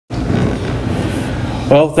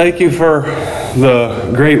Well, thank you for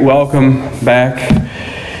the great welcome back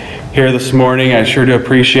here this morning. I sure do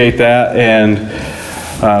appreciate that, and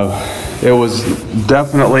it was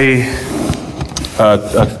definitely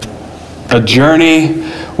a journey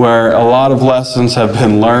where a lot of lessons have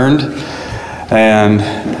been learned, and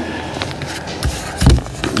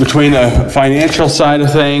between the financial side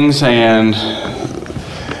of things and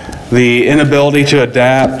the inability to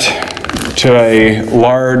adapt to a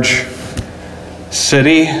large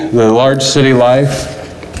city, the large city life,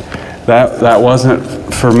 that wasn't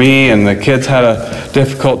for me, and the kids had a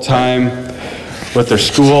difficult time with their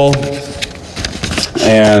school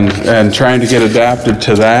and trying to get adapted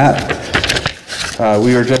to that.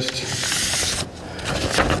 We were just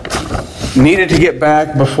needed to get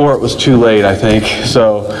back before it was too late, I think.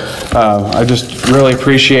 So I just really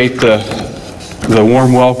appreciate the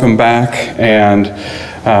warm welcome back, and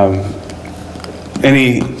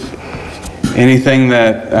anything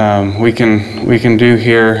that we can do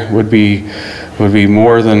here would be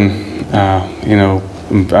more than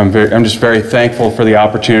I'm just very thankful for the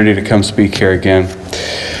opportunity to come speak here again.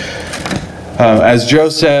 As Joe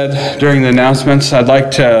said during the announcements, I'd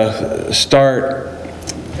like to start,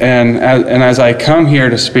 and as I come here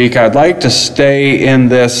to speak, I'd like to stay in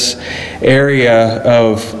this area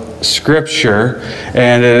of Scripture,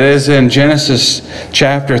 and it is in Genesis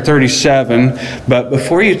chapter 37. But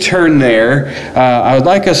before you turn there, I would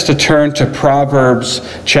like us to turn to Proverbs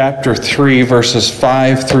chapter 3, verses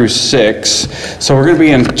 5 through 6. So we're going to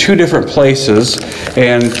be in two different places,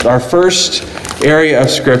 and our first area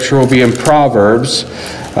of Scripture will be in Proverbs.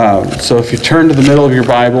 So if you turn to the middle of your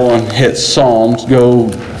Bible and hit Psalms,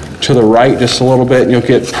 go to the right just a little bit, and you'll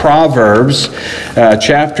get Proverbs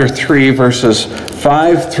chapter 3, verses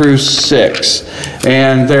 5 through 6.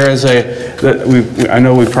 And there is I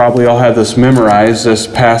know we probably all have this memorized, this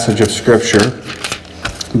passage of Scripture,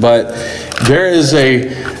 but there is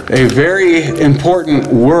a very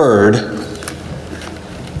important word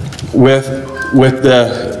where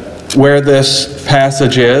this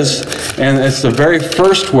passage is, and it's the very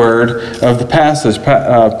first word of the passage,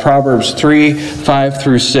 Proverbs 3, 5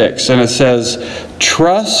 through 6. And it says,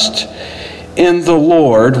 "Trust in the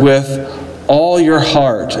Lord with all your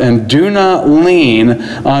heart, and do not lean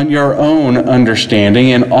on your own understanding.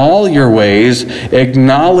 In all your ways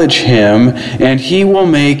acknowledge Him, and He will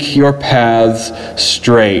make your paths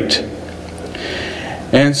straight."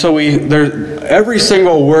 And so every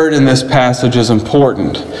single word in this passage is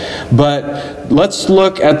important. But let's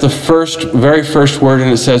look at the very first word,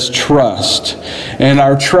 and it says trust. And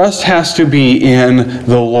our trust has to be in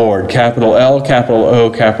the Lord. Capital L, capital O,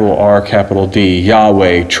 capital R, capital D.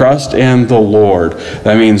 Yahweh. Trust in the Lord.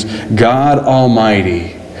 That means God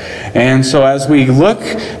Almighty. And so as we look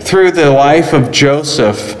through the life of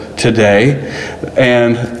Joseph today,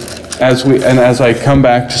 as I come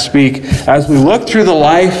back to speak, as we look through the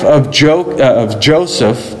life of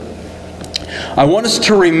Joseph, I want us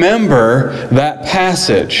to remember that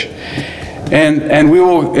passage, and we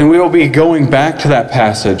will be going back to that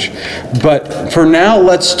passage. But for now,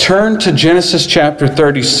 let's turn to Genesis chapter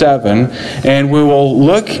 37, and we will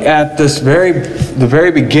look at the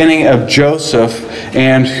very beginning of Joseph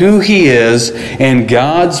and who he is, and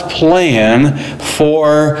God's plan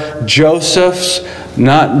for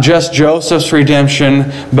not just Joseph's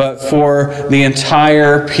redemption, but for the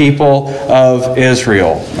entire people of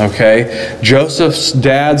Israel. Okay? Joseph's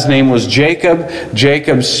dad's name was Jacob.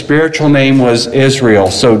 Jacob's spiritual name was Israel.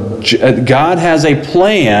 So God has a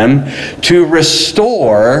plan to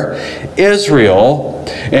restore Israel,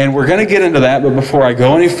 and we're going to get into that, but before I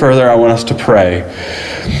go any further, I want us to pray.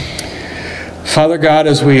 Father God,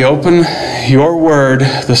 as we open your word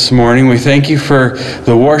this morning, we thank you for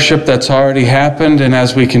the worship that's already happened. And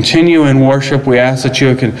as we continue in worship, we ask that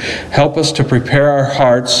you can help us to prepare our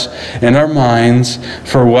hearts and our minds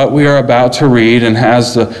for what we are about to read. And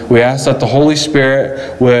we ask that the Holy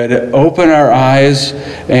Spirit would open our eyes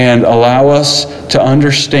and allow us to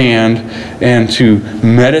understand and to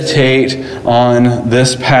meditate on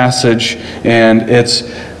this passage and its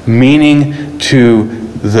meaning to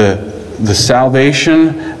the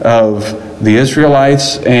salvation of the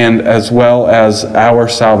Israelites, and as well as our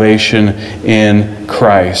salvation in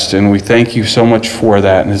Christ. And we thank you so much for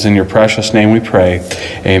that, and it's in your precious name we pray.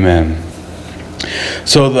 Amen.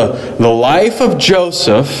 So the life of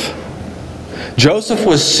Joseph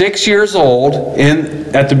was 6 years old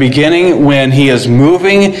at the beginning when he is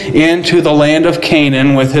moving into the land of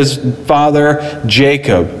Canaan with his father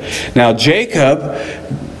Jacob. Now Jacob,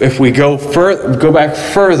 if we go back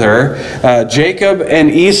further, Jacob and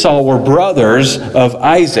Esau were brothers of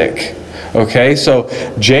Isaac. Okay, so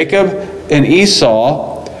Jacob and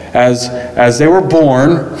Esau, as they were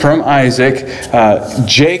born from Isaac,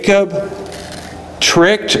 Jacob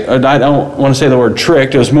tricked, I don't want to say the word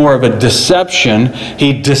tricked, it was more of a deception.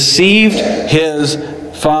 He deceived his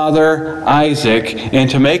father Isaac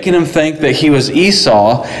into making him think that he was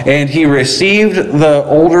Esau, and he received the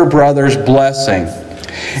older brother's blessing.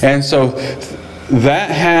 And so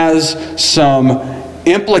that has some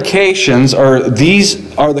implications, or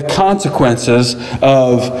these are the consequences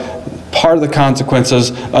of, part of the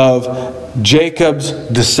consequences of Jacob's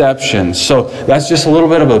deception. So that's just a little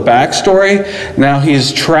bit of a backstory. Now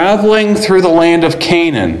he's traveling through the land of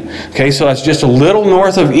Canaan. Okay, so that's just a little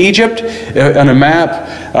north of Egypt. On a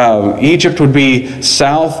map, Egypt would be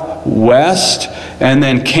southwest, and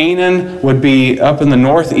then Canaan would be up in the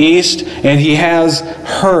northeast, and he has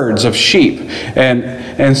herds of sheep.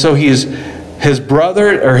 And so his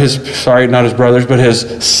brother, or not his brothers, but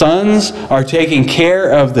his sons are taking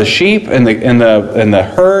care of the sheep and the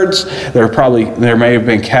herds. There may have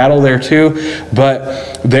been cattle there too,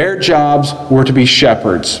 but their jobs were to be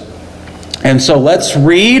shepherds. And so let's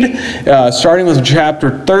read, starting with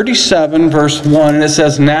chapter 37, verse 1, and it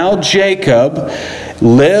says, "Now Jacob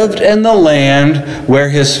lived in the land where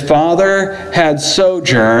his father had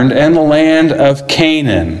sojourned, in the land of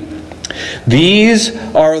Canaan. These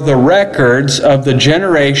are the records of the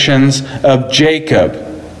generations of Jacob.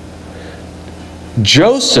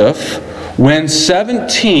 Joseph, when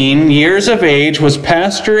 17 years of age, was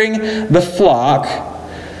pasturing the flock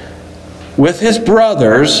with his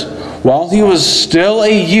brothers while he was still a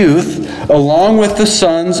youth, along with the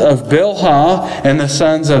sons of Bilhah and the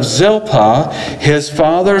sons of Zilpah, his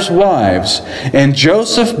father's wives. And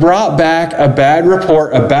Joseph brought back a bad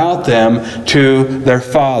report about them to their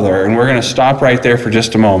father." And we're going to stop right there for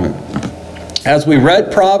just a moment. As we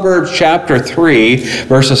read Proverbs chapter 3,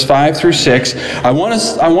 verses 5 through 6, I want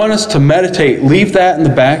us to meditate, leave that in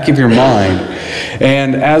the back of your mind.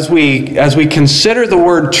 And as we consider the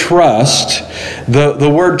word trust,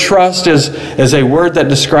 the word trust is a word that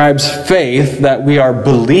describes faith, that we are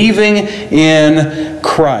believing in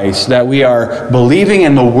Christ, that we are believing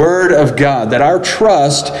in the Word of God, that our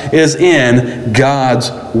trust is in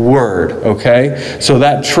God's Word, okay? So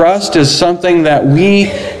that trust is something that we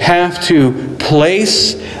have to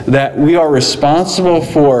place, that we are responsible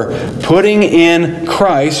for putting in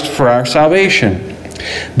Christ for our salvation.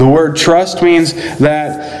 The word trust means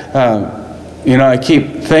that, I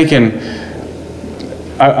keep thinking,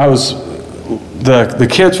 the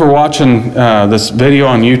kids were watching this video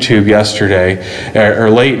on YouTube yesterday, or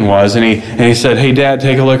Leighton was, and he said, "Hey Dad,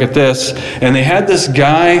 take a look at this." And they had this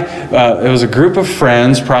guy, it was a group of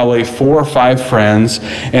friends, probably 4 or 5 friends,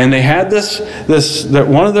 and they had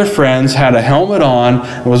one of their friends had a helmet on,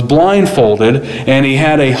 was blindfolded, and he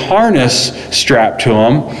had a harness strapped to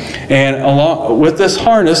him, and along with this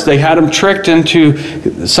harness, they had him tricked into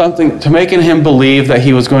something, to making him believe that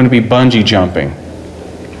he was going to be bungee jumping.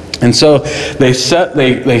 And so they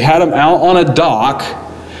had him out on a dock,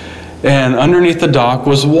 and underneath the dock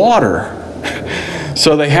was water.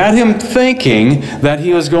 So they had him thinking that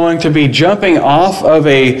he was going to be jumping off of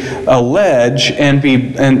a ledge and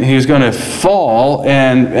he was going to fall,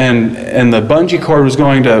 and the bungee cord was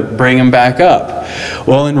going to bring him back up.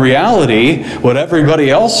 Well, in reality, what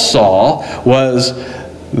everybody else saw was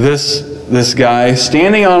this guy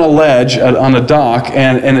standing on a ledge on a dock,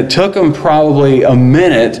 and it took him probably a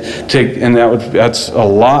minute and that's a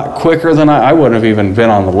lot quicker than I wouldn't have even been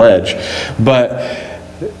on the ledge. But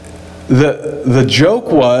the joke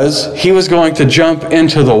was he was going to jump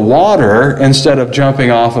into the water instead of jumping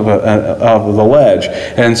off of the ledge.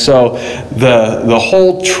 And so the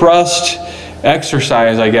whole trust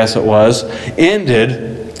exercise, I guess it was, ended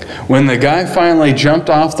when the guy finally jumped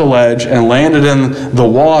off the ledge and landed in the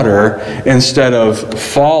water instead of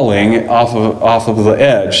falling off of the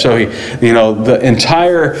edge. So the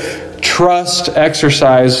entire trust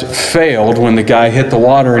exercise failed when the guy hit the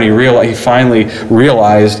water, and he finally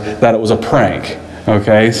realized that it was a prank.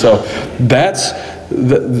 Okay, so that's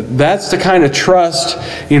the kind of trust,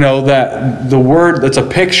 that the word, that's a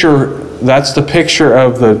picture. That's the picture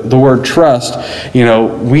of the word trust.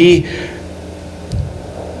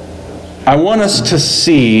 I want us to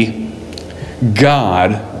see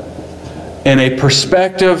God in a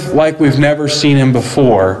perspective like we've never seen Him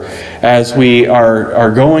before as we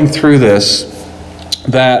are going through this,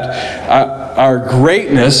 that our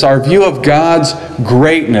greatness, our view of God's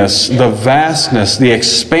greatness, the vastness, the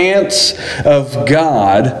expanse of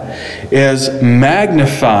God is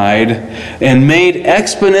magnified and made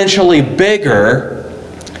exponentially bigger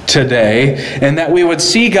today, and that we would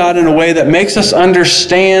see God in a way that makes us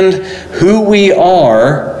understand who we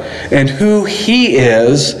are and who He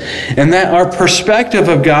is, and that our perspective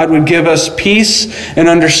of God would give us peace and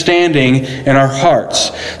understanding in our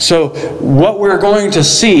hearts. So what we're going to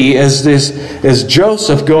see is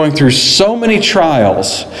Joseph going through so many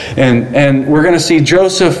trials, and we're going to see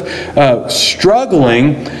Joseph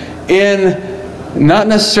struggling not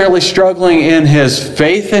necessarily struggling in his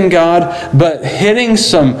faith in God, but hitting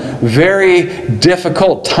some very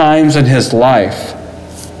difficult times in his life.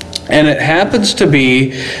 And it happens to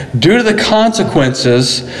be due to the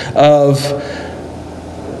consequences of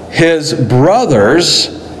his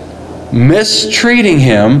brothers mistreating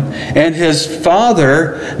him and his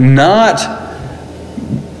father not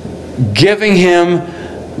giving him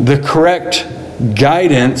the correct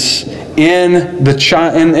guidance in their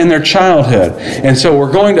childhood. And so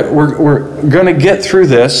we're going to get through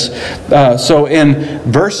this. So in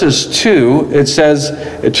verses 2, it says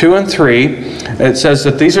 2 and 3, it says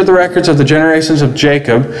that these are the records of the generations of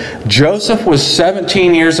Jacob. Joseph was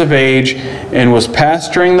 17 years of age and was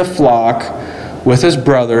pasturing the flock with his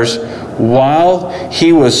brothers while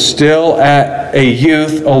he was still a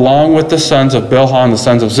youth, along with the sons of Bilhah and the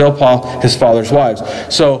sons of Zilpah, his father's wives.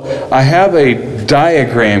 So I have a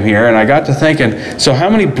diagram here, and I got to thinking, so how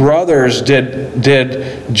many brothers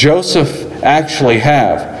did Joseph actually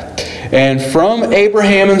have? And from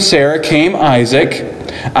Abraham and Sarah came Isaac.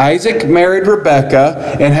 Isaac married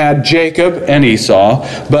Rebekah and had Jacob and Esau.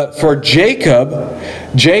 But for Jacob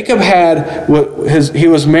he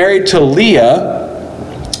was married to Leah,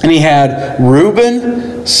 and he had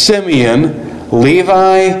Reuben, Simeon,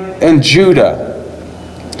 Levi, and Judah.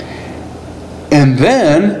 And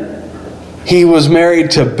then he was married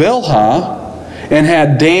to Bilhah and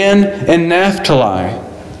had Dan and Naphtali.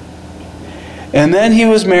 And then he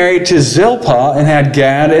was married to Zilpah and had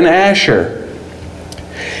Gad and Asher.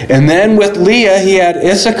 And then with Leah he had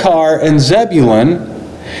Issachar and Zebulun.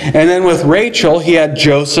 And then with Rachel he had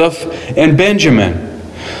Joseph and Benjamin.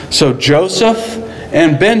 So Joseph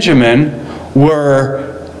and Benjamin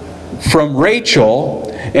were from Rachel,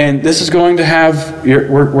 and this is going to have,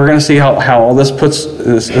 we're going to see how all this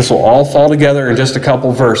will all fall together in just a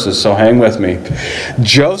couple verses, so hang with me.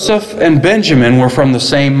 Joseph and Benjamin were from the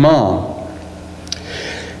same mom.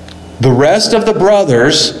 The rest of the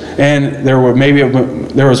brothers, and there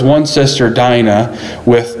was one sister, Dinah,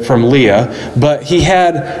 from Leah, but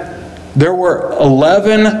there were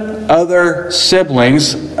 11 other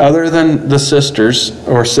siblings other than the sisters,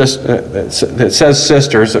 it says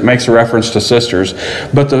sisters, it makes a reference to sisters,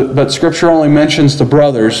 but Scripture only mentions the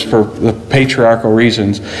brothers for the patriarchal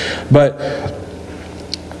reasons. But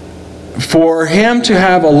for him to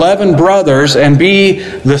have 11 brothers and be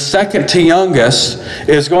the second to youngest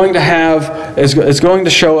is going to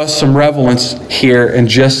show us some relevance here in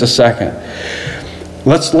just a second.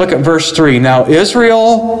 Let's look at verse 3. Now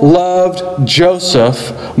Israel loved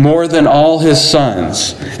Joseph more than all his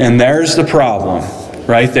sons. And there's the problem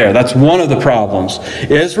right there. That's one of the problems.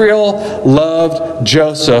 Israel loved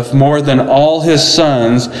Joseph more than all his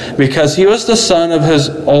sons because he was the son of his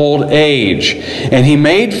old age. And he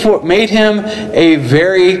made him a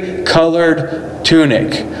very colored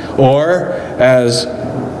tunic. Or, as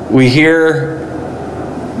we hear,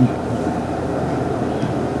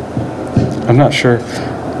 I'm not sure.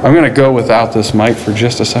 I'm going to go without this mic for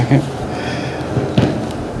just a second.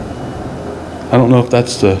 I don't know if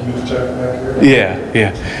that's the... Yeah.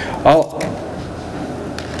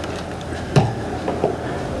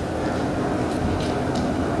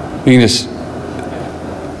 You can just...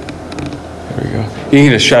 There we go. You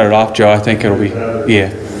can just shut it off, Joe. I think it'll be...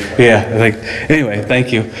 Yeah. Anyway,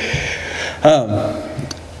 thank you.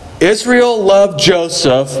 Israel loved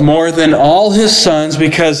Joseph more than all his sons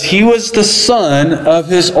because he was the son of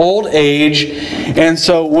his old age. And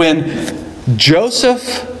so when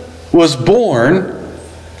Joseph was born,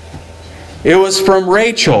 it was from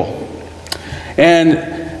Rachel.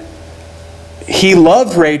 And he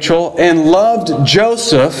loved Rachel and loved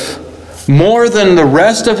Joseph more than the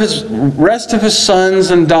rest of his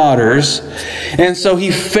sons and daughters. And so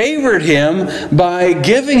he favored him by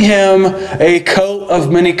giving him a coat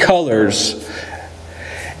of many colors.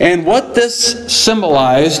 And what this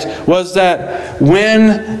symbolized was that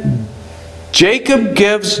when Jacob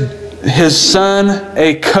gives his son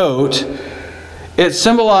a coat, it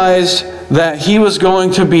symbolized that he was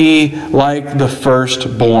going to be like the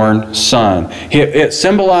firstborn son. It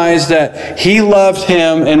symbolized that he loved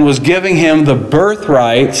him and was giving him the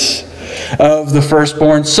birthrights of the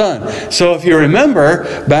firstborn son. So if you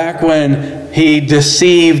remember, back when he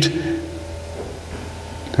deceived,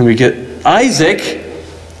 Isaac,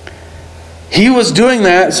 he was doing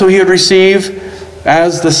that so he would receive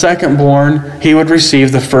as the secondborn, he would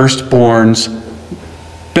receive the firstborn's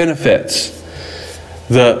benefits.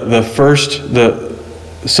 So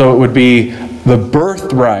it would be the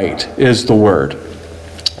birthright is the word.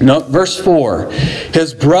 No, verse 4,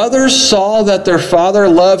 his brothers saw that their father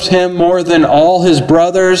loved him more than all his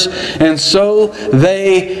brothers, and so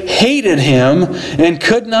they hated him and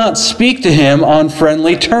could not speak to him on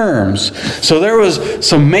friendly terms. So there was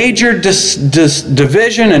some major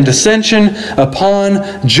division and dissension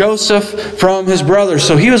upon Joseph from his brothers.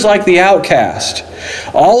 So he was like the outcast.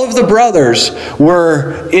 All of the brothers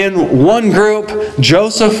were in one group.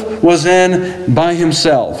 Joseph was in by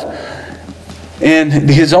himself. And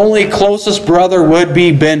his only closest brother would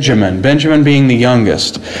be Benjamin, Benjamin being the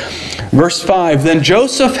youngest. Verse 5, then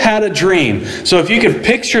Joseph had a dream. So if you could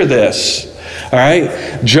picture this, all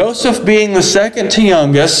right, Joseph being the second to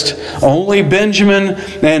youngest, only Benjamin,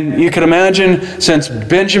 and you can imagine since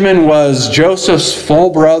Benjamin was Joseph's full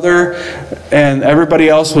brother and everybody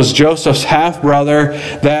else was Joseph's half-brother,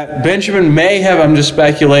 that Benjamin may have, I'm just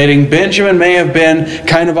speculating, Benjamin may have been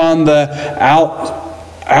kind of on the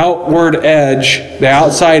outward edge, the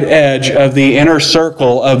outside edge of the inner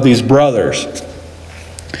circle of these brothers.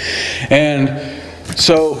 And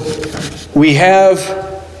so we have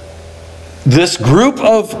this group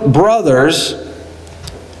of brothers,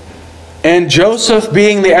 and Joseph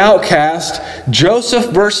being the outcast.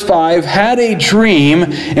 Joseph, verse 5, had a dream,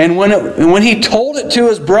 and when he told it to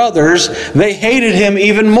his brothers, they hated him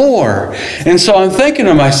even more. And so I'm thinking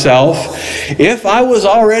to myself, if I was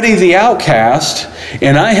already the outcast,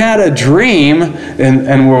 and I had a dream,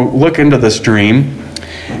 and we'll look into this dream,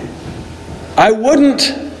 I wouldn't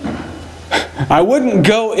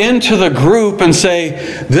go into the group and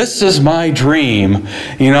say, this is my dream.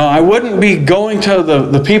 You know, I wouldn't be going to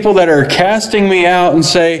the people that are casting me out and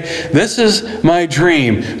say, this is my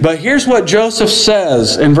dream. But here's what Joseph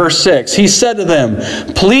says in verse 6. He said to them,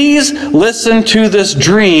 please listen to this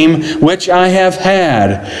dream which I have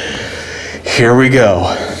had. Here we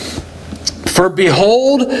go. For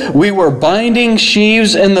behold, we were binding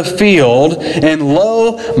sheaves in the field, and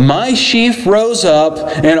lo, my sheaf rose up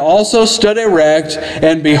and also stood erect,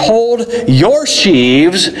 and behold, your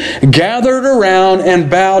sheaves gathered around and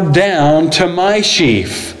bowed down to my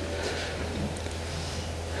sheaf.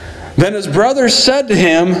 Then his brothers said to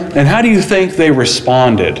him, and how do you think they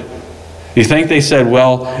responded? You think they said,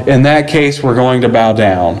 well, in that case, we're going to bow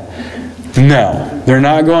down? No, they're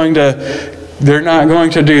not going to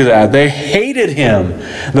do that. They hated him.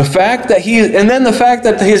 The fact that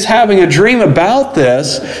he's having a dream about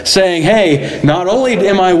this, saying, hey, not only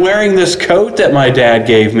am I wearing this coat that my dad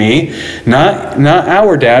gave me, not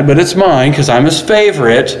our dad, but it's mine because I'm his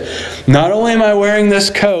favorite. Not only am I wearing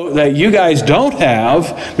this coat that you guys don't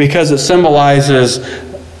have because it symbolizes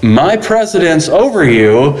my precedence over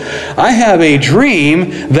you, I have a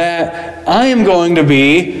dream that I am going to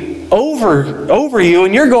be over you,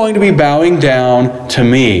 and you're going to be bowing down to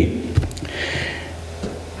me.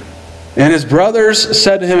 And his brothers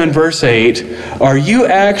said to him in verse 8, are you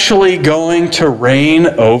actually going to reign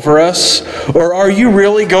over us? Or are you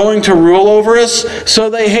really going to rule over us? So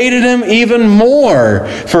they hated him even more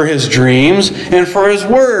for his dreams and for his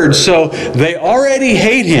words. So they already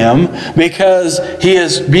hate him because he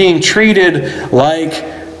is being treated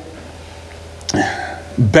like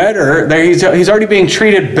better. He's already being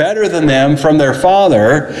treated better than them from their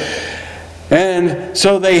father. And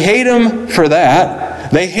so they hate him for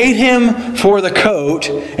that. They hate him for the coat.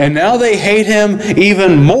 And now they hate him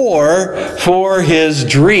even more for his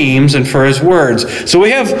dreams and for his words. So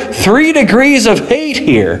we have 3 degrees of hate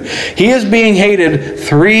here. He is being hated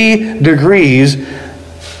 3 degrees.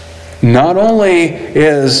 Not only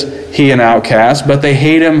is he an outcast, but they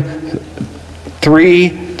hate him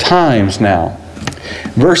 3 times now.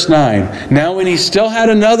 Verse 9, now when he still had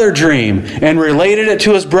another dream and related it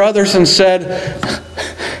to his brothers and said,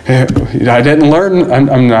 I didn't learn,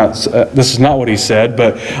 this is not what he said,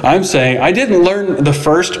 but I'm saying, I didn't learn the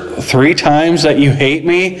first 3 times that you hate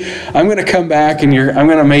me. I'm going to come back and I'm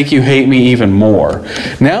going to make you hate me even more.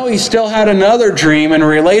 Now he still had another dream and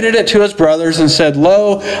related it to his brothers and said,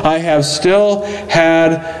 lo, I have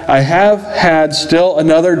had still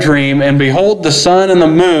another dream, and behold, the sun and the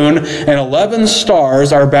moon and 11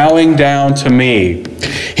 stars are bowing down to me.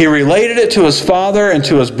 He related it to his father and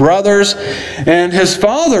to his brothers, and his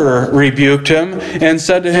father rebuked him and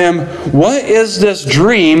said to him, what is this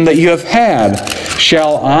dream that you have had?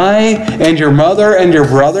 Shall I and your mother and your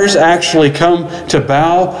brothers actually come to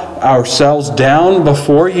bow ourselves down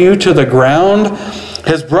before you to the ground?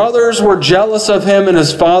 His brothers were jealous of him, and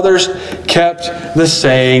his fathers kept the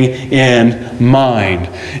saying in mind.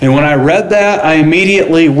 And when I read that, I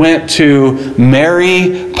immediately went to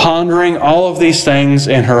Mary pondering all of these things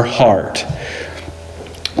in her heart.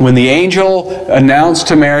 When the angel announced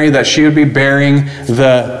to Mary that she would be bearing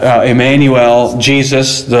the Emmanuel,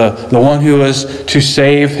 Jesus, the one who was to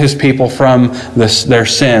save his people from their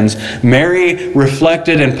sins, Mary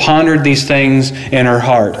reflected and pondered these things in her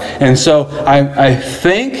heart. And so I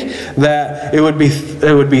think that it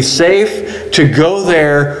would be safe to go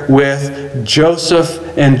there with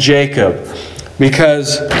Joseph and Jacob.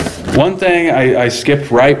 Because one thing, I skipped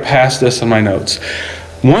right past this in my notes.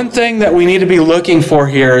 One thing that we need to be looking for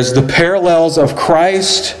here is the parallels of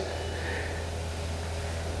Christ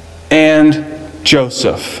and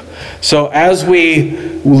Joseph. So as we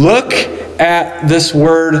look at this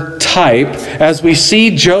word type, as we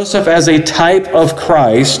see Joseph as a type of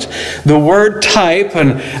Christ, the word type,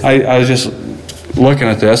 and I was just looking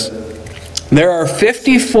at this, there are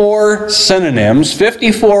 54 synonyms,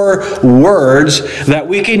 54 words that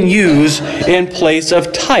we can use in place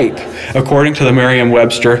of type, according to the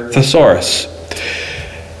Merriam-Webster Thesaurus.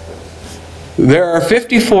 There are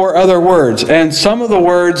 54 other words, and some of the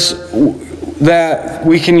words that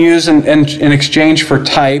we can use in exchange for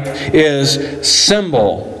type is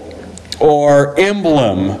symbol or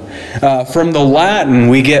emblem. From the Latin,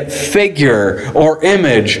 we get figure or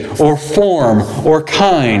image or form or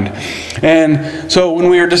kind. And so when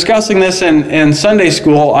we were discussing this in Sunday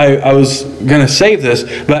school, I was going to save this,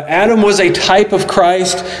 but Adam was a type of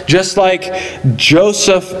Christ, just like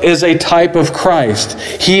Joseph is a type of Christ.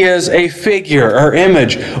 He is a figure or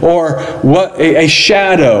image or a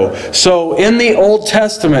shadow. So in the Old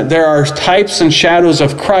Testament, there are types and shadows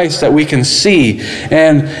of Christ that we can see,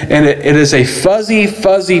 and it is a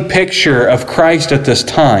fuzzy picture of Christ at this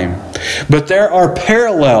time. But there are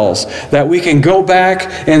parallels that we can go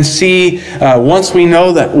back and see. Once we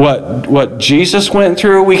know that what Jesus went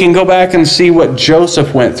through, we can go back and see what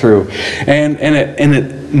Joseph went through, and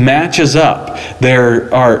it matches up.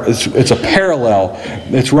 It's a parallel.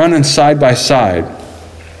 It's running side by side.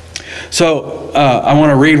 So I want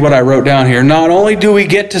to read what I wrote down here. Not only do we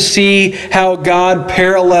get to see how God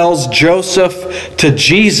parallels Joseph to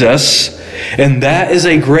Jesus, and that is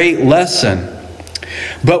a great lesson,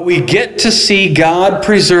 but we get to see God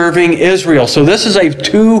preserving Israel. So this is a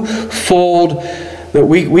twofold, that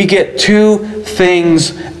we get two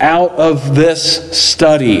things out of this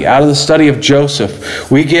study, out of the study of Joseph.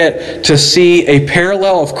 We get to see a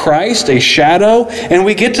parallel of Christ, a shadow, and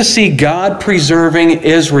we get to see God preserving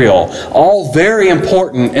Israel. All very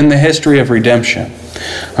important in the history of redemption.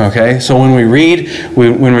 Okay, so when we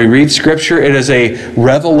read Scripture, it is a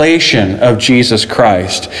revelation of Jesus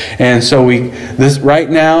Christ. And so right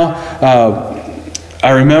now,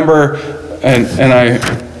 I remember, and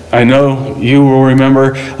I know you will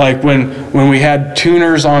remember, like when we had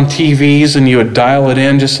tuners on TVs and you would dial it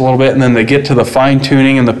in just a little bit, and then they get to the fine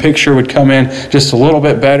tuning and the picture would come in just a little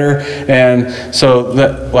bit better. And so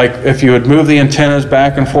that, like, if you would move the antennas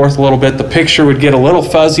back and forth a little bit, the picture would get a little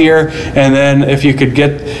fuzzier. And then if you could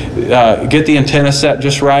get the antenna set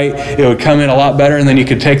just right, it would come in a lot better. And then you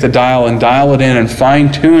could take the dial and dial it in and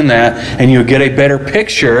fine tune that, and you would get a better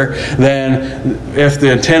picture than if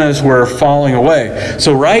the antennas were falling away.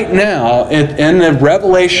 So right now, in the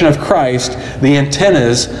revelation of Christ, the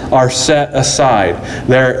antennas are set aside.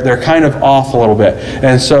 They're kind of off a little bit.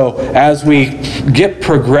 And so as we get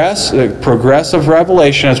progressive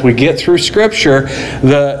revelation, as we get through Scripture,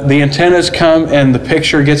 the antennas come and the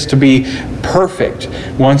picture gets to be perfect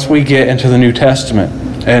once we get into the New Testament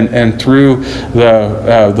and through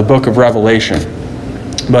the book of Revelation.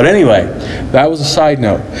 But anyway, that was a side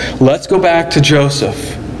note. Let's go back to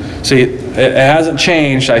Joseph. See, it hasn't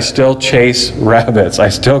changed. I still chase rabbits. I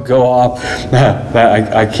still go off.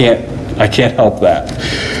 I can't help that.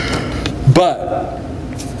 But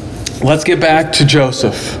let's get back to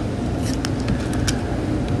Joseph.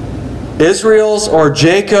 Israel's or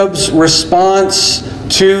Jacob's response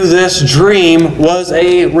to this dream was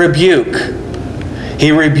a rebuke.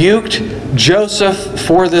 He rebuked Joseph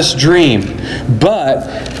for this dream, but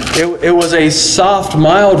it was a soft,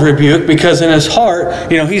 mild rebuke, because in his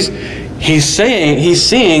heart, he's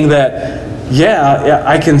seeing that, yeah,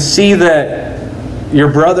 I can see that your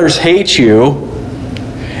brothers hate you,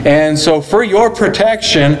 and so for your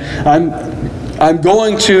protection, I'm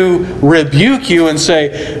going to rebuke you and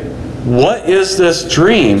say, what is this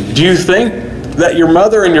dream? Do you think that your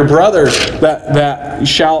mother and your brothers, that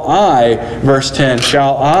shall I, verse 10,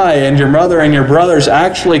 shall I and your mother and your brothers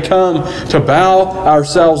actually come to bow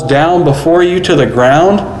ourselves down before you to the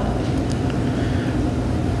ground?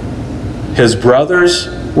 His brothers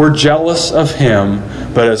were jealous of him,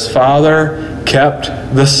 but his father kept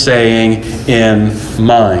the saying in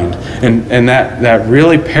mind. And that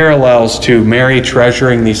really parallels to Mary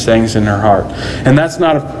treasuring these things in her heart. And that's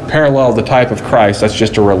not a parallel of the type of Christ, that's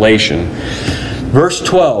just a relation. Verse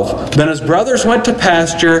 12, then his brothers went to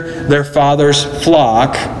pasture their father's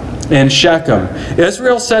flock in Shechem.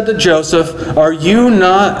 Israel said to Joseph, Are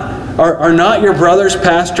not your brothers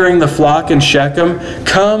pasturing the flock in Shechem?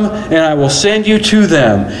 Come, and I will send you to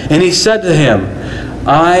them. And he said to him,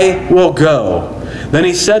 I will go. Then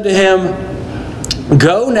he said to him,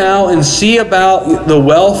 Go now and see about the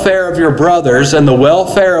welfare of your brothers and the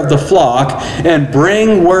welfare of the flock, and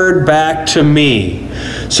bring word back to me.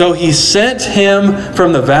 So he sent him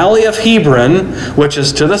from the valley of Hebron, which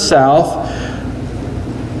is to the south.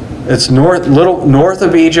 It's north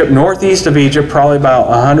of Egypt, northeast of Egypt, probably about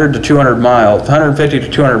 100 to 200 miles, 150 to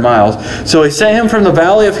 200 miles. So he sent him from the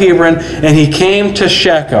valley of Hebron, and he came to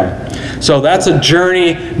Shechem. So that's a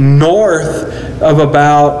journey north of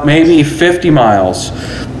about maybe 50 miles.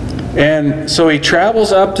 And so he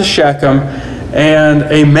travels up to Shechem, and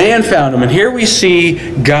a man found him. And here we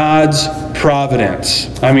see God's providence.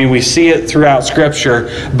 I mean, we see it throughout Scripture,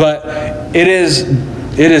 but it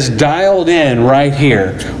is dialed in right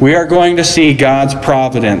here. We are going to see God's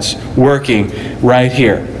providence working right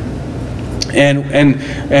here.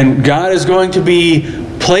 And God is going to be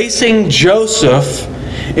placing Joseph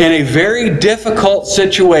in a very difficult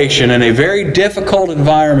situation, in a very difficult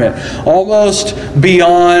environment, almost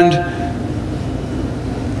beyond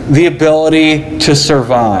the ability to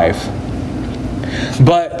survive.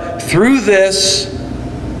 But through this,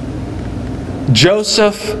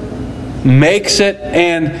 Joseph makes it,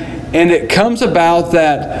 and it comes about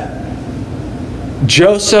that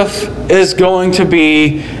Joseph is going to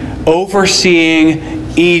be overseeing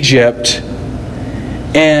Egypt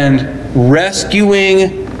and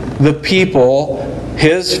rescuing the people,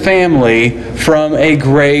 his family, from a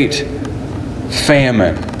great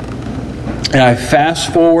famine. And I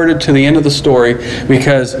fast forwarded to the end of the story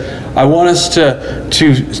because I want us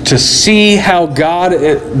to see how God,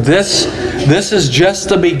 this is just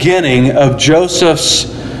the beginning of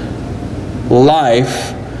Joseph's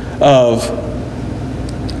life of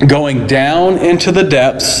going down into the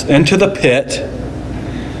depths, into the pit,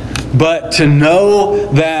 but to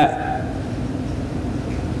know that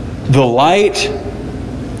the light,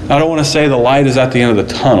 I don't want to say the light is at the end of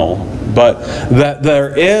the tunnel, but that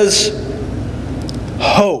there is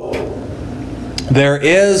hope. There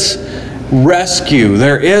is rescue.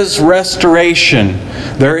 There is restoration.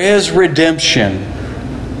 There is redemption.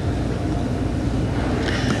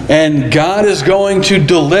 And God is going to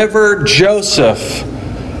deliver Joseph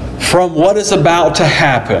from what is about to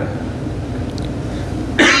happen.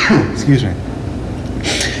 Excuse me.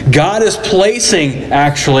 God is placing,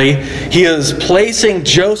 He is placing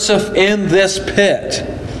Joseph in this pit.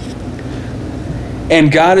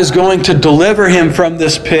 And God is going to deliver him from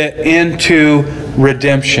this pit into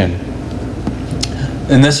redemption.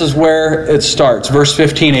 And this is where it starts. Verse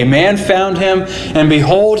 15, a man found him, and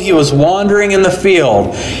behold, he was wandering in the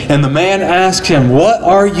field. And the man asked him, What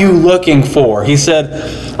are you looking for? He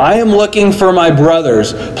said, I am looking for my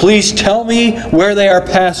brothers. Please tell me where they are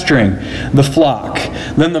pasturing the flock.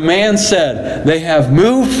 Then the man said, They have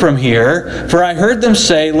moved from here, for I heard them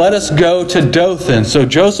say, Let us go to Dothan. So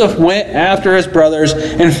Joseph went after his brothers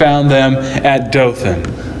and found them at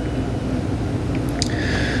Dothan.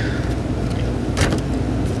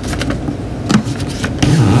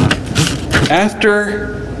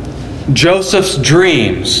 After Joseph's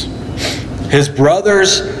dreams, his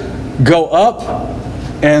brothers go up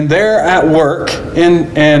and they're at work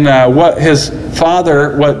in what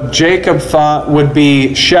Jacob thought would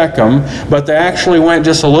be Shechem, but they actually went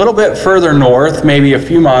just a little bit further north, maybe a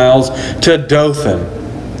few miles, to Dothan.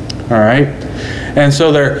 All right? And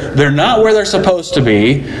so they're not where they're supposed to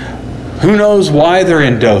be. Who knows why they're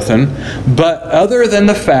in Dothan? But other than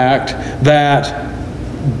the fact that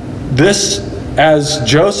as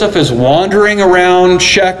Joseph is wandering around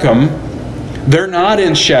Shechem, they're not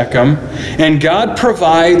in Shechem, and God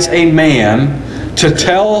provides a man to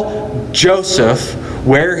tell Joseph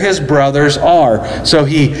where his brothers are. So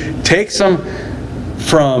he takes them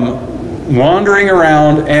from wandering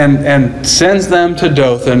around and sends him to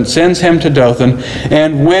Dothan.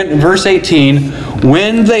 And when, verse 18,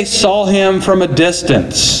 when they saw him from a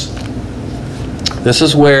distance, this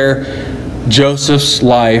is where Joseph's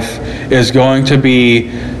life is going to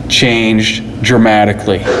be changed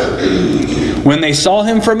dramatically. When they saw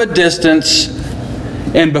him from a distance,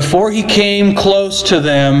 And before he came close to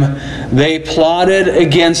them, they plotted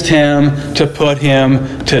against him to put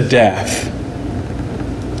him to death.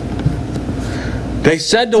 They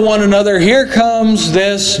said to one another, "Here comes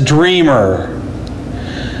this dreamer.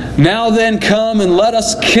 Now then come and let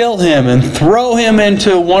us kill him and throw him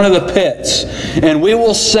into one of the pits. And we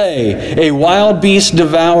will say, a wild beast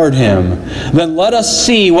devoured him. Then let us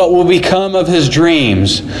see what will become of his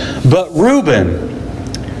dreams." But Reuben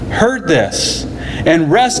heard this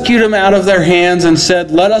and rescued him out of their hands and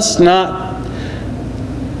said, "Let us not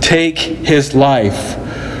take his life."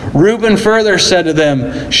 Reuben further said to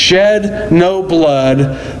them, "Shed no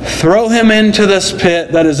blood. Throw him into this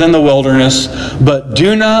pit that is in the wilderness, but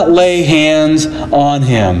do not lay hands on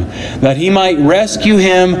him, that he might rescue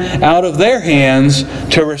him out of their hands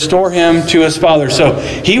to restore him to his father." So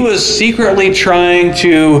he was secretly trying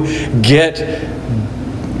to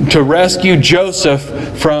rescue Joseph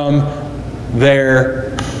from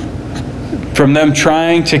them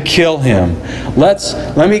trying to kill him.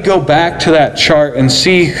 Let me go back to that chart and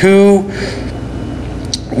see who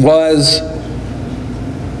was.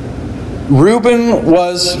 Reuben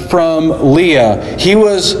was from Leah. He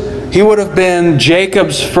would have been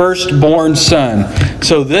Jacob's firstborn son.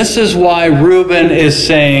 So this is why Reuben is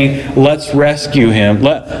saying, let's rescue him.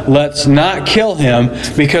 Let's not kill him,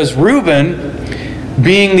 because Reuben,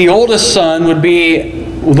 being the oldest son, would be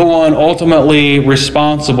the one ultimately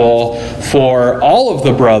responsible for all of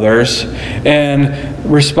the brothers and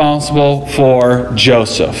responsible for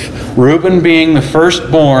Joseph. Reuben, being the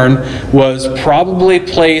firstborn, was probably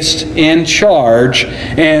placed in charge.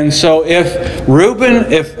 And so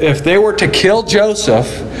if they were to kill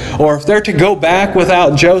Joseph, or if they're to go back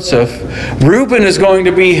without Joseph, Reuben is going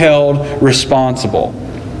to be held responsible.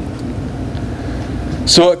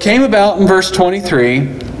 So it came about in verse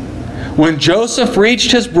 23, when Joseph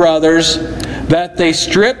reached his brothers, that they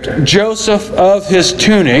stripped Joseph of his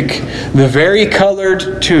tunic, the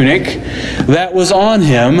vari-colored tunic that was on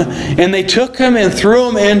him, and they took him and threw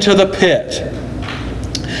him into the pit.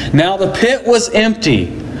 Now the pit was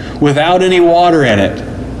empty, without any water in it.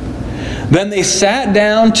 Then they sat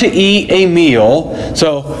down to eat a meal.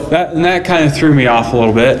 So that kind of threw me off a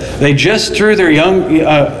little bit. They just threw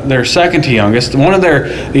their second to youngest, one of their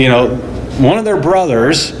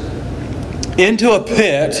brothers, into a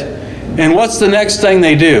pit, and what's the next thing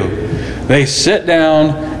they do? They sit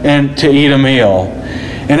down and to eat a meal.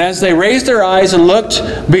 And as they raised their eyes and looked,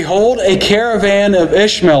 behold, a caravan of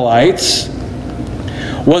Ishmaelites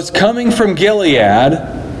was coming from Gilead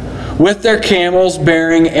with their camels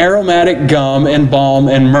bearing aromatic gum and balm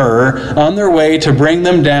and myrrh on their way to bring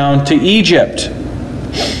them down to Egypt.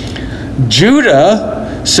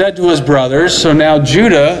 Judah said to his brothers, so now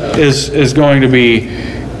Judah is going to be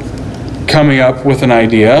coming up with an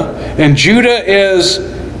idea. And Judah is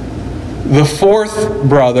the fourth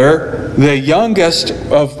brother, the youngest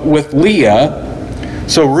with Leah.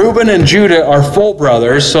 So Reuben and Judah are full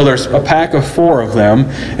brothers, so there's a pack of four of them.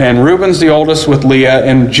 And Reuben's the oldest with Leah,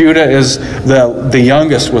 and Judah is the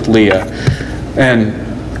youngest with Leah. And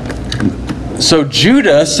so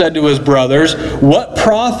Judah said to his brothers, "What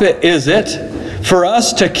profit is it for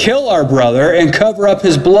us to kill our brother and cover up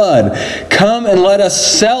his blood? Come and let us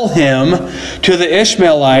sell him to the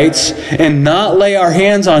Ishmaelites and not lay our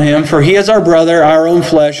hands on him, for he is our brother, our own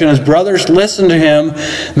flesh." And his brothers listened to him.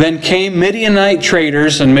 Then came Midianite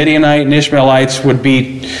traders, and Midianite and Ishmaelites would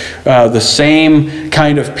be the same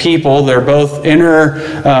kind of people. They're both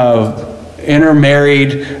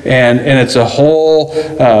intermarried, and it's a whole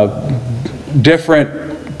different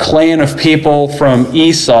clan of people from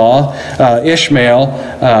Esau, Ishmael.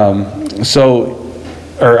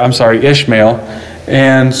 Ishmael.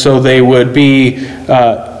 And so they would be,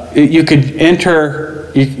 you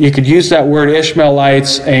could use that word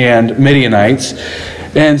Ishmaelites and Midianites.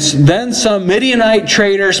 And then some Midianite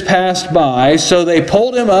traders passed by, so they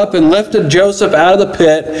pulled him up and lifted Joseph out of the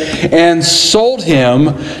pit and sold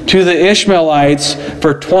him to the Ishmaelites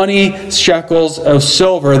for 20 shekels of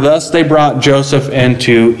silver. Thus they brought Joseph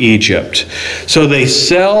into Egypt. So they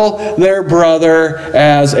sell their brother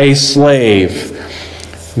as a slave.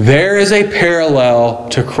 There is a parallel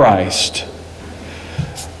to Christ.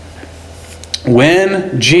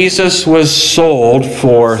 When Jesus was sold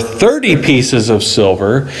for 30 pieces of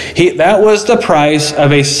silver, that was the price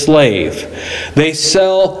of a slave. They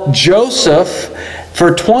sell Joseph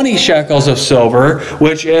for 20 shekels of silver,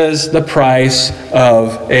 which is the price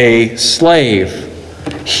of a slave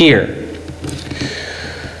here.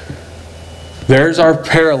 There's our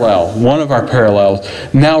parallel, one of our parallels.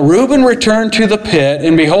 Now Reuben returned to the pit,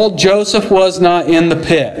 and behold, Joseph was not in the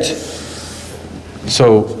pit.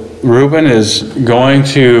 So Reuben is going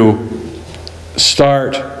to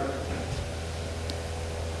start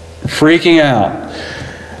freaking out.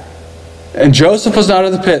 And Joseph was not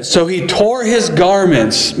in the pit, so he tore his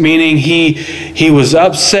garments, meaning he was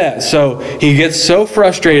upset. So he gets so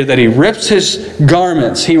frustrated that he rips his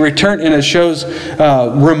garments. He returned, and it shows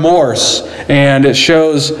remorse, and it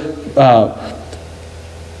shows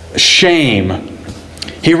shame.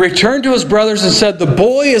 He returned to his brothers and said, "The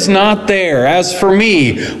boy is not there. As for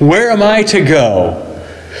me, where am I to go?"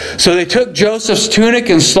 So they took Joseph's tunic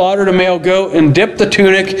and slaughtered a male goat and dipped the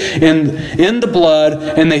tunic in the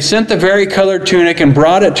blood, and they sent the varicolored tunic and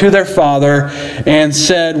brought it to their father and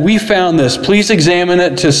said, "We found this. Please examine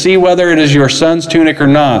it to see whether it is your son's tunic or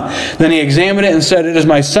not." Then he examined it and said, "It is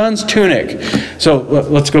my son's tunic." So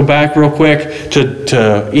let's go back real quick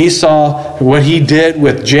to Esau, what he did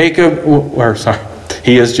with Jacob,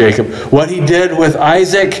 he is Jacob. What he did with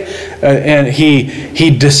Isaac, and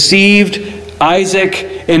he deceived Isaac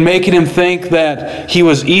in making him think that he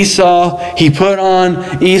was Esau. He put on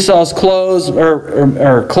Esau's clothes,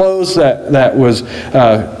 or clothes that was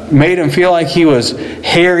made him feel like he was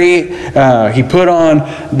hairy. He put on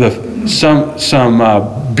some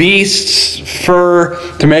beast's fur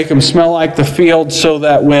to make him smell like the field, so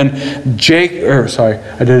that when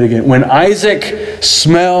when Isaac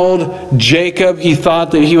smelled Jacob, he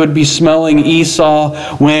thought that he would be smelling Esau.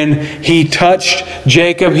 When he touched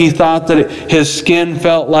Jacob, he thought that his skin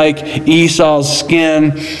felt like Esau's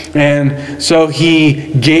skin, and so he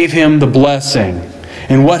gave him the blessing.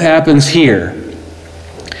 And what happens here?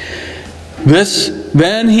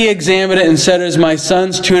 Then he examined it and said, "It is my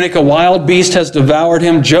son's tunic. A wild beast has devoured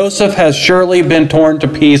him. Joseph has surely been torn to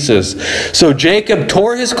pieces." So Jacob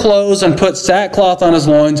tore his clothes and put sackcloth on his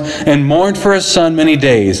loins and mourned for his son many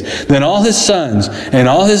days. Then all his sons and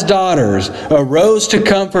all his daughters arose to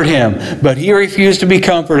comfort him, but he refused to be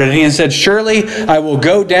comforted. And he said, "Surely I will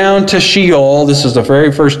go down to Sheol." This is the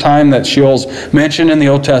very first time that Sheol's mentioned in the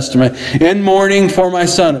Old Testament. "In mourning for my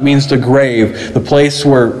son." It means the grave, the place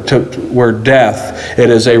where death.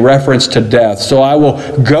 It is a reference to death. "So I will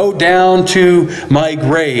go down to my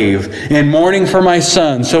grave in mourning for my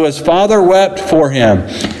son." So his father wept for him.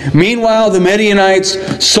 Meanwhile, the Midianites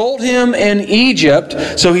sold him in Egypt.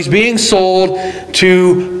 So he's being sold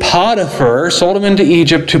to Potiphar, sold him into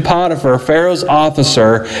Egypt to Potiphar, Pharaoh's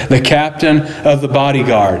officer, the captain of the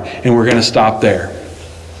bodyguard. And we're going to stop there.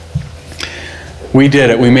 We did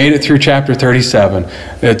it. We made it through chapter 37.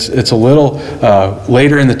 It's a little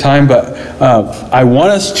later in the time, but I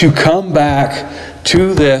want us to come back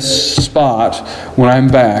to this spot when I'm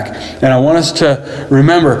back. And I want us to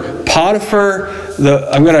remember Potiphar.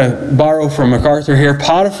 I'm going to borrow from MacArthur here.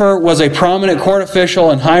 Potiphar was a prominent court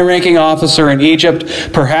official and high-ranking officer in Egypt,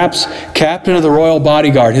 perhaps captain of the royal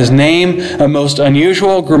bodyguard. His name, a most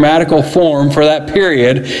unusual grammatical form for that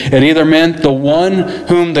period. It either meant the one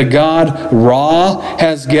whom the god Ra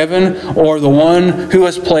has given, or the one who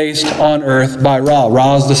was placed on earth by Ra.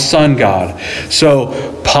 Ra is the sun god. So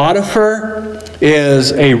Potiphar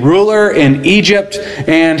is a ruler in Egypt,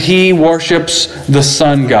 and he worships the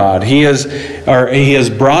sun god. He is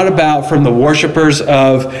brought about from the worshipers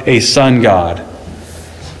of a sun god.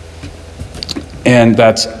 And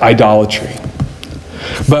that's idolatry.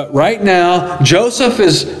 But right now, Joseph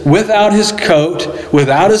is without his coat,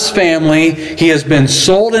 without his family. He has been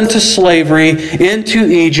sold into slavery into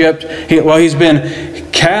Egypt. He's been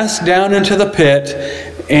cast down into the pit.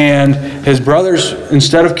 And his brothers,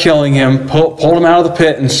 instead of killing him, pulled him out of the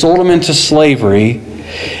pit and sold him into slavery.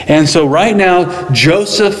 And so right now,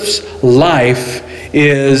 Joseph's life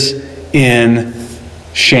is in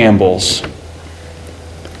shambles.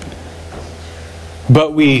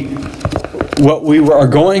 But what we are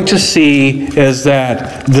going to see is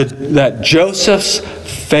that Joseph's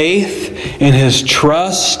faith and his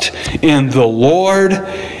trust in the Lord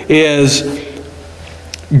is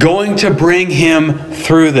going to bring him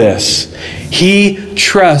through this. He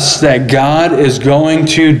trusts that God is going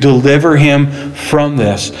to deliver him from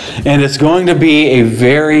this. And it's going to be a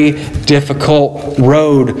very difficult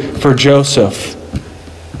road for Joseph.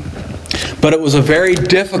 But it was a very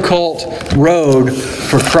difficult road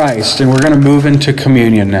for Christ. And we're going to move into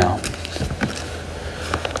communion now.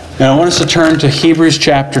 And I want us to turn to Hebrews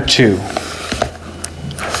chapter 2.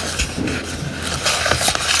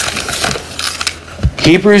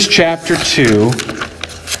 Hebrews chapter 2,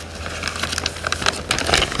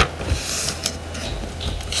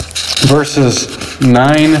 verses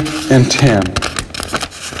 9 and 10.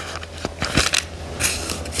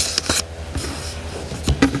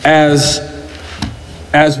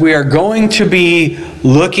 As we are going to be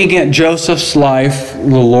looking at Joseph's life, the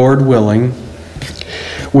Lord willing,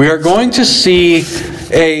 we are going to see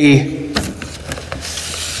a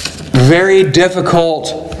very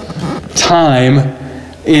difficult time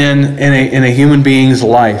in a human being's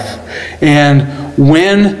life. And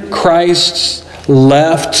when Christ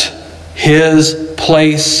left his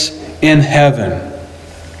place in heaven,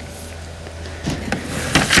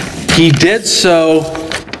 he did so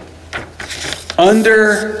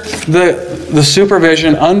under the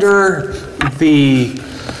supervision, under the,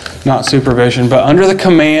 not supervision, but under the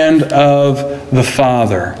command of the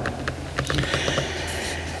Father.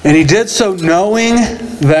 And he did so knowing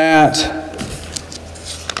that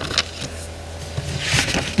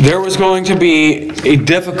there was going to be a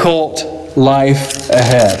difficult life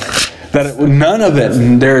ahead. That none of it,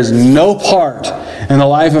 and there is no part in the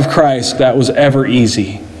life of Christ that was ever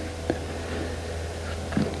easy.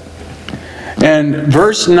 And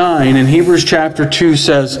verse 9 in Hebrews chapter 2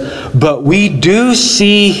 says, "But we do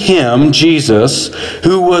see Him, Jesus,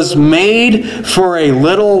 who was made for a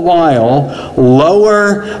little while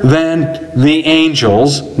lower than the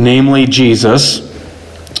angels," namely Jesus,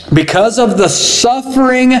 "because of the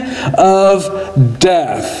suffering of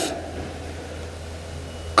death,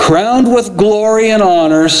 crowned with glory and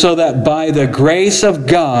honor, so that by the grace of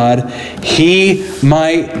God He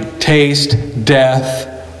might taste death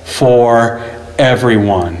for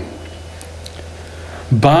everyone."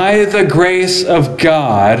 By the grace of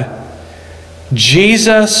God,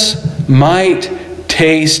 Jesus might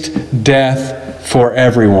taste death for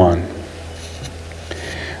everyone.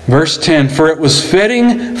 Verse 10, "For it was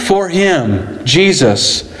fitting for Him,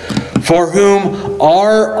 Jesus, for whom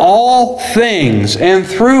are all things, and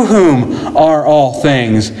through whom are all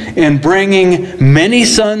things, in bringing many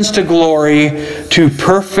sons to glory, to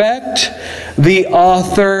perfect the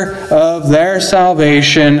author of their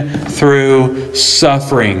salvation through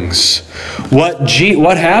sufferings."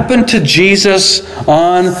 What happened to Jesus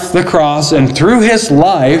on the cross and through His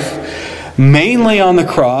life, mainly on the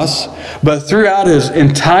cross, but throughout His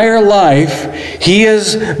entire life, He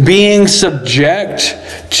is being subject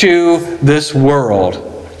to this world.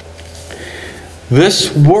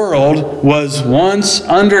 This world was once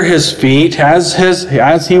under His feet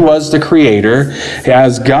as He was the Creator.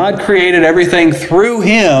 As God created everything through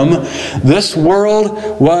Him, this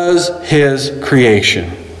world was His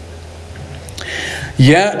creation.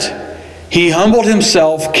 Yet, He humbled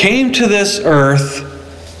Himself, came to this earth,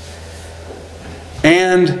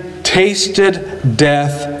 and tasted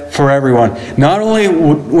death for everyone. Not only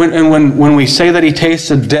when we say that He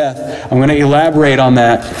tasted death, I'm going to elaborate on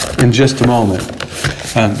that in just a moment.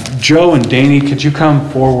 Joe and Danny, could you come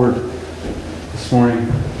forward this morning?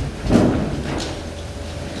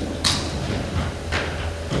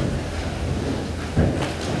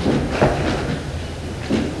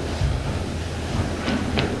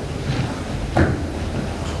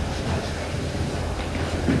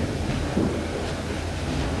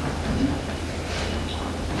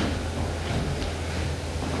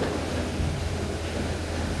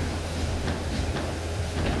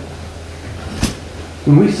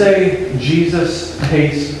 When we say Jesus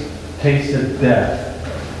tasted death,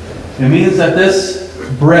 it means that this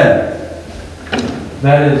bread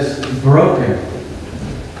that is broken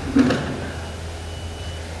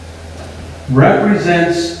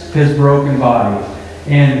represents His broken body.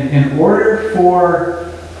 And in order for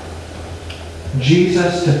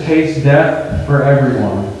Jesus to taste death for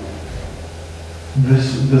everyone,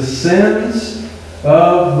 the sins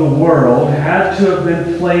of the world had to have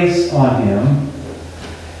been placed on Him.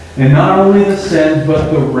 And not only the sins,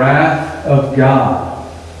 but the wrath of God.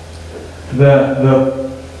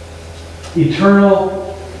 The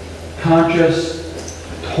eternal, conscious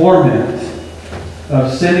torment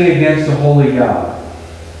of sinning against a holy God.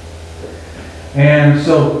 And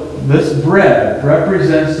so this bread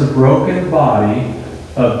represents the broken body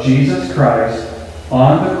of Jesus Christ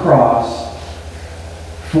on the cross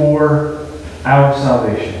for our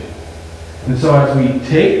salvation. And so as we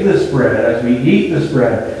take this bread, as we eat this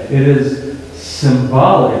bread, it is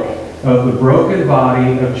symbolic of the broken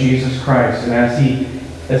body of Jesus Christ. And as He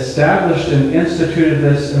established and instituted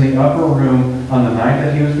this in the upper room on the night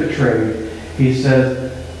that He was betrayed, He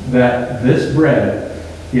said that this bread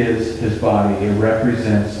is His body. It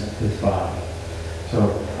represents His body.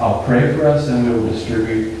 So I'll pray for us and we will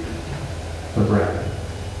distribute the bread.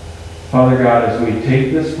 Father God, as we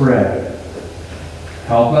take this bread,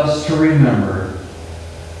 help us to remember.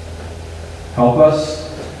 Help us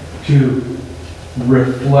to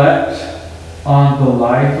reflect on the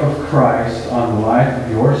life of Christ, on the life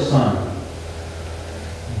of Your Son,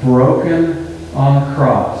 broken on the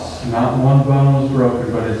cross. Not one bone was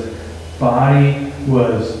broken, but His body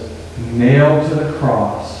was nailed to the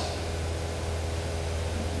cross.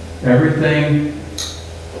 Everything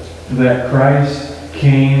that Christ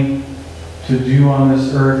came to do on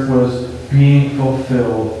this earth was being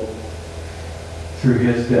fulfilled through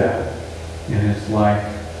his death and his life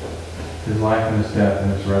and his death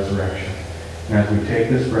and his resurrection. And as we take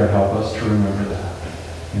this bread, help us to remember that.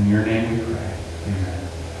 In your name we pray. Amen.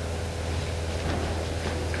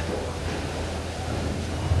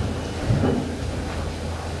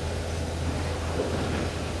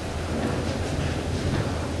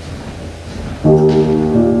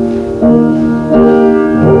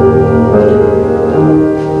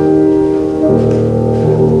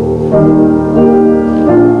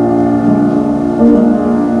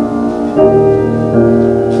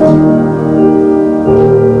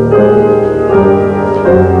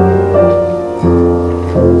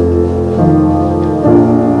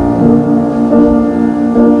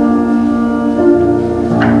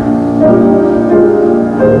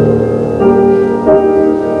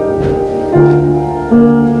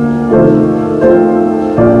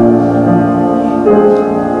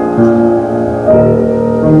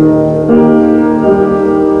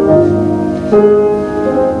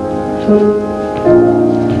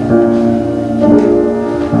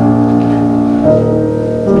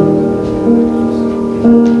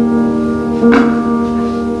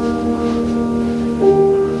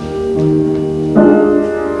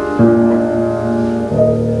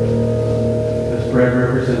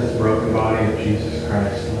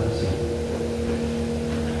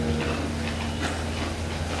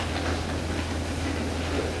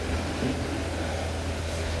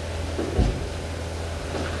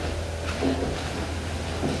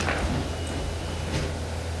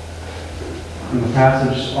 And the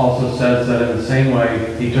passage also says that in the same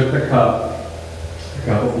way, he took the cup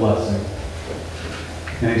of blessing,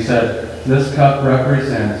 and he said, this cup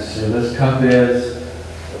represents, or this cup is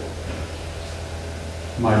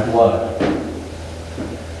my blood.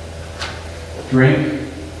 Drink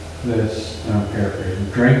this, and I'm paraphrasing,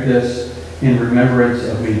 drink this in remembrance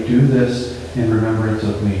of me. Do this in remembrance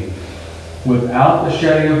of me. Without the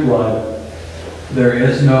shedding of blood, there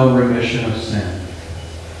is no remission of sin.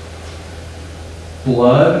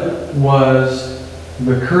 Blood was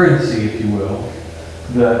the currency, if you will,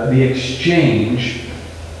 the exchange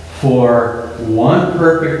for one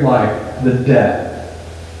perfect life, the death.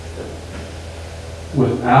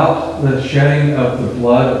 Without the shedding of the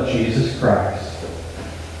blood of Jesus Christ,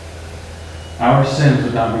 our sins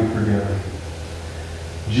would not be forgiven.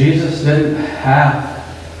 Jesus didn't have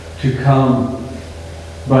to come,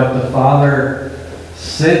 but the Father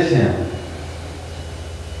sent him.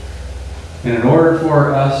 And in order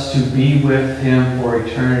for us to be with him for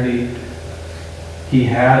eternity, he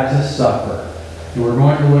had to suffer. And we're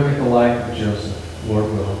going to look at the life of Joseph, Lord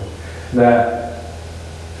willing, that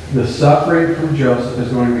the suffering from Joseph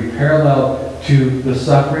is going to be parallel to the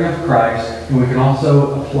suffering of Christ, and we can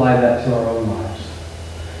also apply that to our own lives.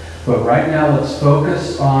 But right now, let's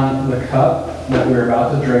focus on the cup that we're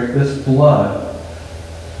about to drink, this blood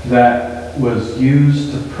that was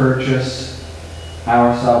used to purchase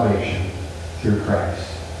our salvation through Christ.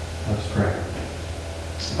 Let's pray.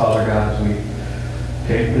 Father God, as we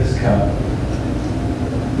take this cup,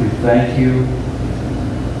 we thank you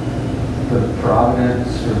for the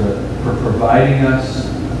providence, for providing us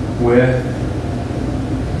with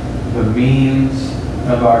the means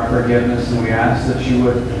of our forgiveness, and we ask that you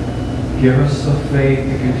would give us the faith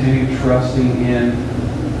to continue trusting in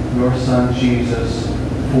your Son Jesus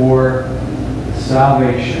for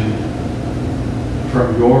salvation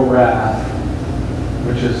from your wrath,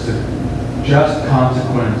 which is the just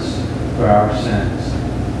consequence for our sins.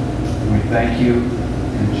 And we thank you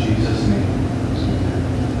in Jesus' name.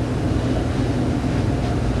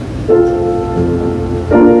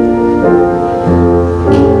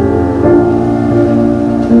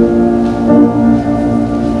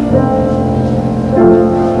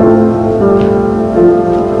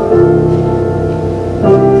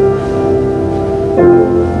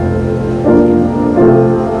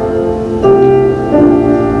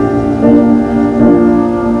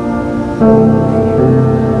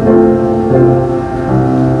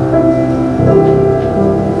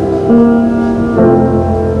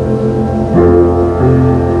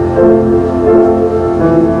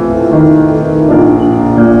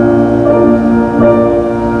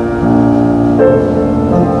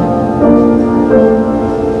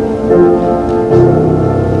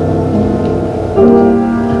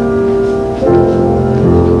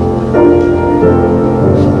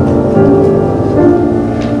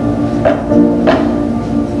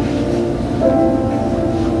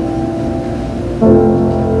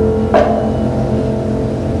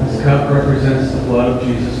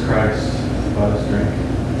 Let us drink.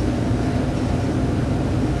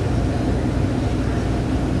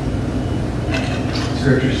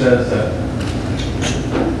 Scripture says that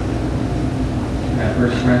at 1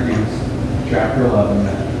 Corinthians chapter 11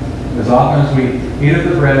 that as often as we eat of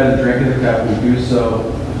the bread and drink of the cup, we do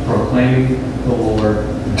so proclaiming the Lord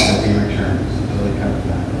until He returns, until He comes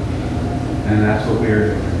back. And that's what we are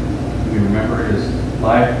doing. We remember His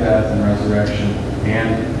life, death, and resurrection,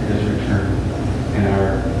 and His return, and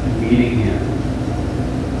our meeting Him.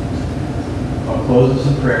 I'll close this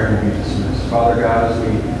in prayer and be dismissed. Father God, as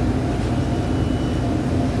we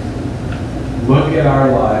look at our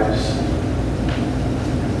lives,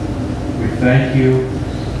 we thank You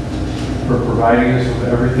for providing us with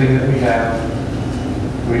everything that we have.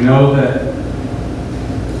 We know that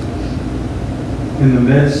in the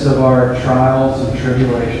midst of our trials and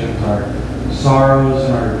tribulations, our sorrows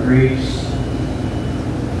and our griefs,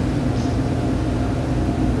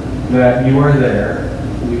 that You are there.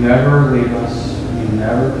 You never leave us. You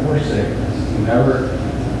never forsake us. You never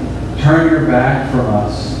turn Your back from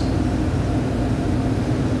us.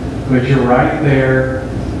 But You're right there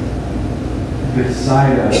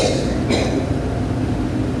beside us.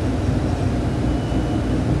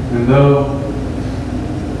 And though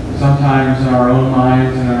sometimes in our own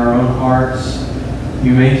minds and in our own hearts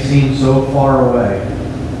You may seem so far away,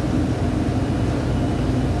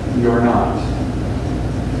 You're not.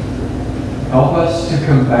 Help us to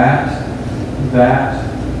combat that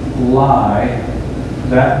lie,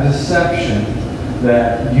 that deception,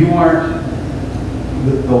 that You aren't,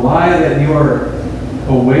 the lie that You are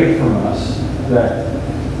away from us,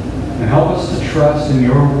 and help us to trust in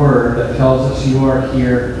Your word that tells us You are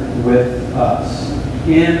here with us,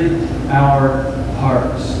 in our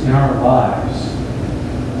hearts, in our lives.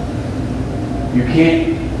 You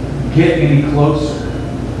can't get any closer.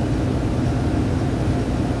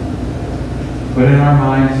 But in our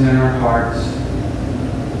minds and in our hearts,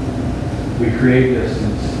 we create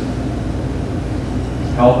distance.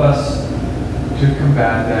 Help us to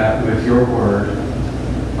combat that with Your word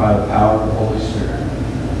by the power of the Holy Spirit.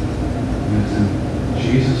 And it's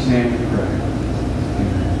in Jesus' name we pray.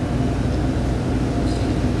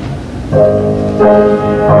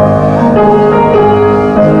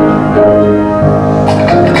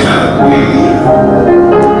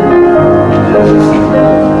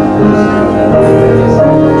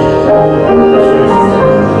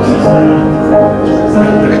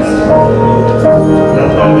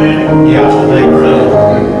 Yeah,